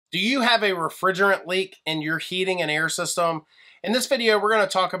Do you have a refrigerant leak in your heating and air system? In this video, we're going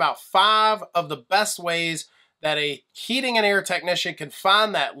to talk about 5 of the best ways that a heating and air technician can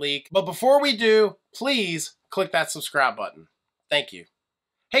find that leak. But before we do, please click that subscribe button. Thank you.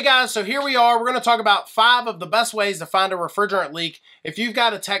 Hey guys, so here we are. We're going to talk about 5 of the best ways to find a refrigerant leak. If you've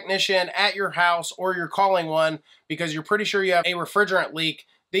got a technician at your house or you're calling one because you're pretty sure you have a refrigerant leak,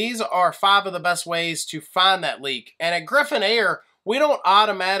 these are 5 of the best ways to find that leak. And at Griffin Air, we don't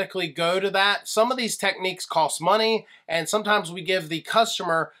automatically go to that. Some of these techniques cost money, and sometimes we give the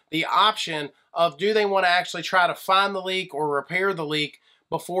customer the option of do they want to actually try to find the leak or repair the leak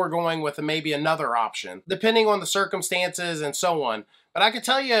before going with maybe another option, depending on the circumstances and so on. But I can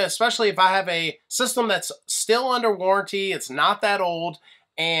tell you, especially if I have a system that's still under warranty, it's not that old,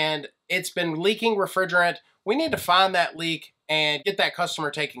 and it's been leaking refrigerant, we need to find that leak and get that customer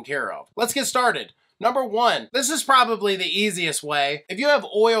taken care of. Let's get started. Number 1, this is probably the easiest way. If you have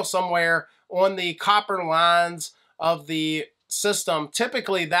oil somewhere on the copper lines of the system,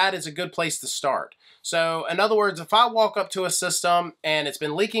 typically that is a good place to start. So in other words, if I walk up to a system and it's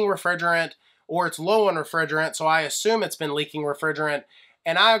been leaking refrigerant or it's low on refrigerant, so I assume it's been leaking refrigerant,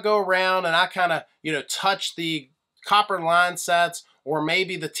 and I go around and I kind of, touch the copper line sets or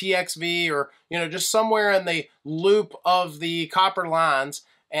maybe the TXV or, just somewhere in the loop of the copper lines,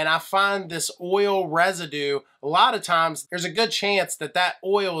 and I find this oil residue, a lot of times there's a good chance that that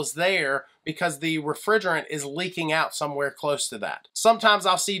oil is there because the refrigerant is leaking out somewhere close to that. Sometimes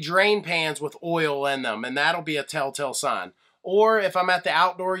I'll see drain pans with oil in them, and that'll be a telltale sign. Or if I'm at the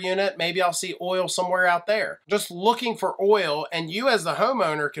outdoor unit, maybe I'll see oil somewhere out there. Just looking for oil, and you as the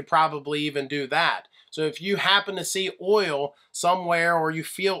homeowner could probably even do that. So if you happen to see oil somewhere or you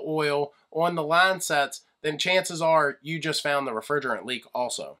feel oil on the line sets, then chances are you just found the refrigerant leak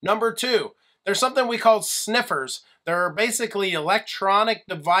also. Number 2, there's something we call sniffers. They're basically electronic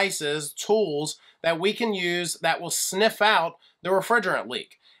devices, tools that we can use that will sniff out the refrigerant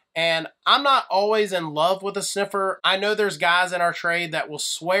leak. And I'm not always in love with a sniffer. I know there's guys in our trade that will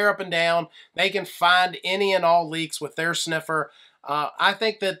swear up and down they can find any and all leaks with their sniffer. I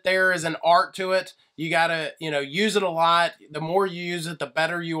think that there is an art to it. You gotta, use it a lot. The more you use it, the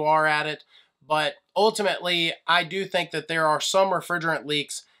better you are at it. But ultimately, I do think that there are some refrigerant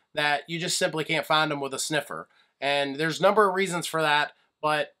leaks that you just simply can't find them with a sniffer. And there's a number of reasons for that,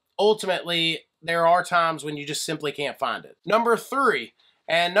 but ultimately, there are times when you just simply can't find it. Number 3,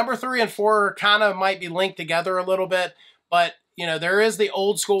 and number 3 and 4 kind of might be linked together a little bit, but there is the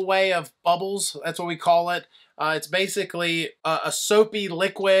old school way of bubbles. That's what we call it. It's basically a soapy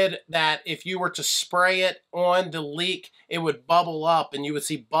liquid that if you were to spray it on the leak, it would bubble up and you would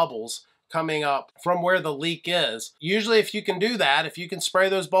see bubbles coming up from where the leak is. Usually if you can do that, if you can spray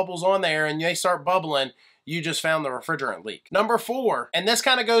those bubbles on there and they start bubbling, you just found the refrigerant leak. Number 4, and this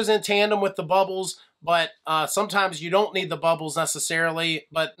kind of goes in tandem with the bubbles, but sometimes you don't need the bubbles necessarily,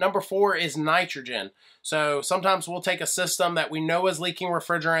 but number 4 is nitrogen. So sometimes we'll take a system that we know is leaking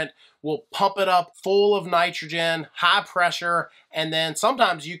refrigerant, we'll pump it up full of nitrogen, high pressure, and then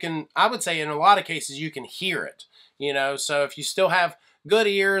sometimes you can, I would say in a lot of cases, you can hear it. So if you still have good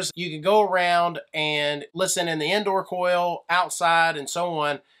ears, you can go around and listen in the indoor coil, outside, and so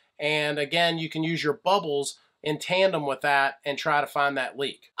on. And again, you can use your bubbles in tandem with that and try to find that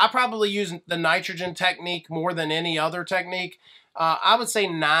leak. I probably use the nitrogen technique more than any other technique. I would say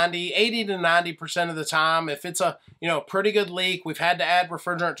 80 to 90% of the time, if it's a pretty good leak, we've had to add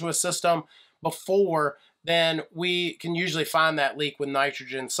refrigerant to a system before, then we can usually find that leak with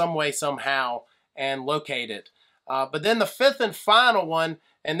nitrogen some way, somehow, and locate it. But then the 5th and final one,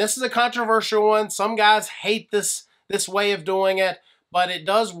 and this is a controversial one. Some guys hate this way of doing it, but it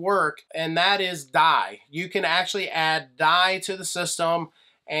does work, and that is dye. You can actually add dye to the system,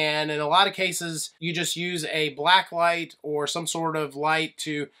 and in a lot of cases, you just use a black light or some sort of light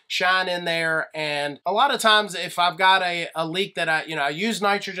to shine in there. And a lot of times, if I've got a leak that I use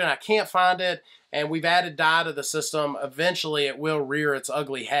nitrogen, I can't find it, and we've added dye to the system, eventually it will rear its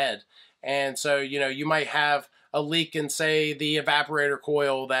ugly head. And so, you might have a leak in, say, the evaporator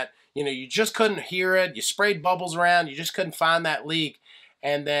coil that, you just couldn't hear it. You sprayed bubbles around. You just couldn't find that leak.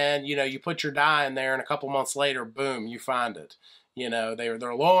 And then, you put your dye in there and a couple months later, boom, you find it.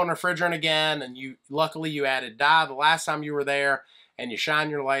 They're low on refrigerant again, and luckily you added dye the last time you were there, and you shine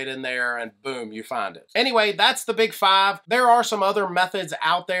your light in there and boom, you find it. Anyway, that's the big 5. There are some other methods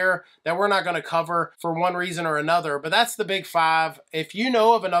out there that we're not going to cover for one reason or another, but that's the big 5. If you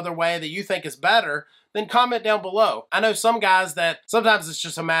know of another way that you think is better, then comment down below. I know some guys that sometimes it's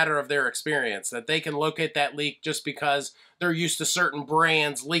just a matter of their experience, that they can locate that leak just because they're used to certain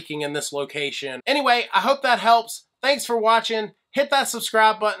brands leaking in this location. Anyway, I hope that helps. Thanks for watching. hit that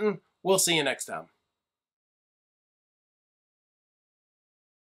subscribe button. We'll see you next time.